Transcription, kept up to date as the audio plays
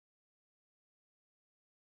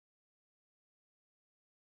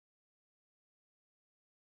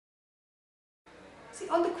See,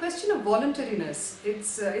 on the question of voluntariness,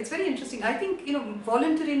 it's very interesting. I think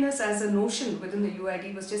voluntariness as a notion within the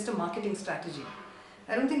UID was just a marketing strategy.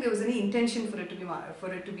 I don't think there was any intention for it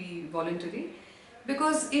to be voluntary,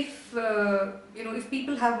 because if if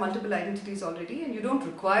people have multiple identities already and you don't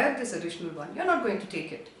require this additional one, you're not going to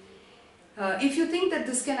take it. If you think that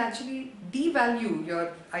this can actually devalue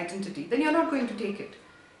your identity, then you're not going to take it.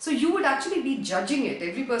 So you would actually be judging it.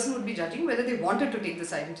 Every person would be judging whether they wanted to take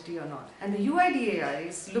this identity or not. And the UIDAI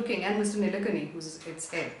is looking, and Mr. Nilekani, who's its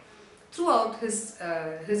head, throughout his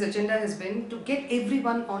agenda has been to get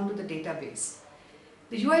everyone onto the database.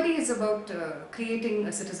 The UID is about creating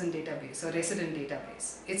a citizen database, a resident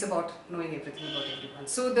database. It's about knowing everything about everyone.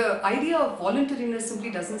 So the idea of voluntariness simply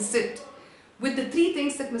doesn't sit with the three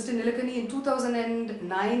things that Mr. Nilekani in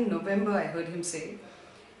 2009 November I heard him say.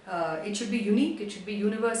 It should be unique, it should be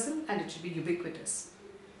universal, and it should be ubiquitous.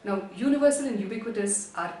 Now, universal and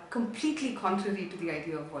ubiquitous are completely contrary to the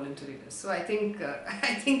idea of voluntariness. So I think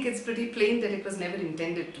it's pretty plain that it was never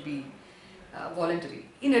intended to be voluntary.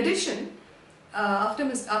 In addition,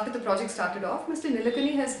 after the project started off, Mr.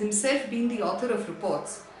 Nilekani has himself been the author of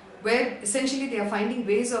reports where essentially they are finding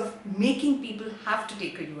ways of making people have to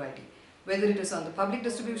take a UID, whether it is on the public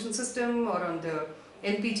distribution system or on the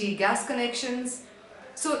LPG gas connections.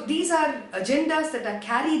 So these are agendas that are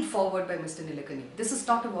carried forward by Mr. Nilekani. This is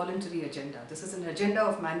not a voluntary agenda. This is an agenda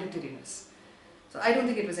of mandatoriness. So I don't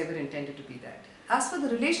think it was ever intended to be that. As for the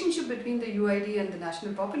relationship between the UID and the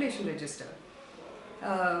National Population Register,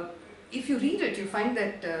 if you read it, you find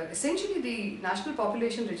that essentially the National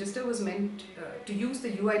Population Register was meant to use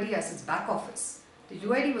the UID as its back office. The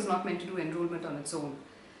UID was not meant to do enrollment on its own.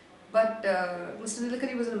 But Mr.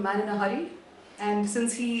 Nilekani was a man in a hurry. And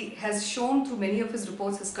since he has shown through many of his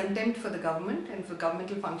reports his contempt for the government and for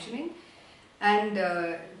governmental functioning, and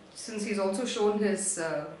since he's also shown his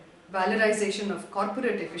valorization of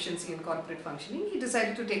corporate efficiency and corporate functioning, he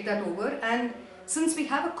decided to take that over. And since we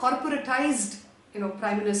have a corporatized,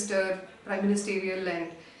 Prime Minister, Prime Ministerial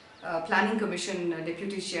and Planning Commission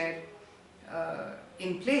Deputy Chair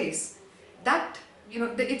in place, that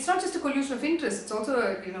it's not just a collusion of interest, it's also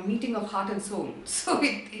a meeting of heart and soul. So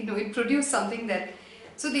it produced something that,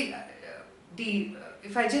 so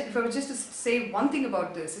if I were just to say one thing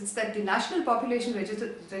about this, it's that the National Population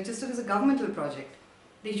Register is a governmental project.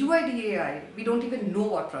 The UIDAI, we don't even know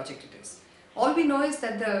what project it is. All we know is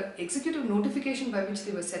that the executive notification by which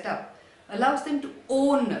they were set up allows them to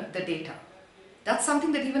own the data. That's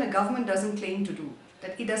something that even a government doesn't claim to do,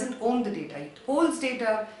 that it doesn't own the data. It holds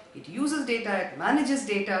data, it uses data, it manages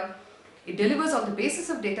data, it delivers on the basis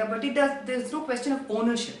of data, but there's no question of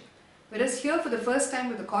ownership. Whereas here, for the first time,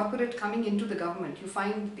 with the corporate coming into the government, you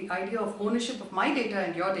find the idea of ownership of my data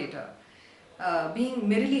and your data being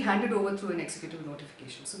merely handed over through an executive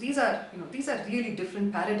notification. So these are really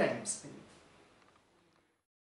different paradigms.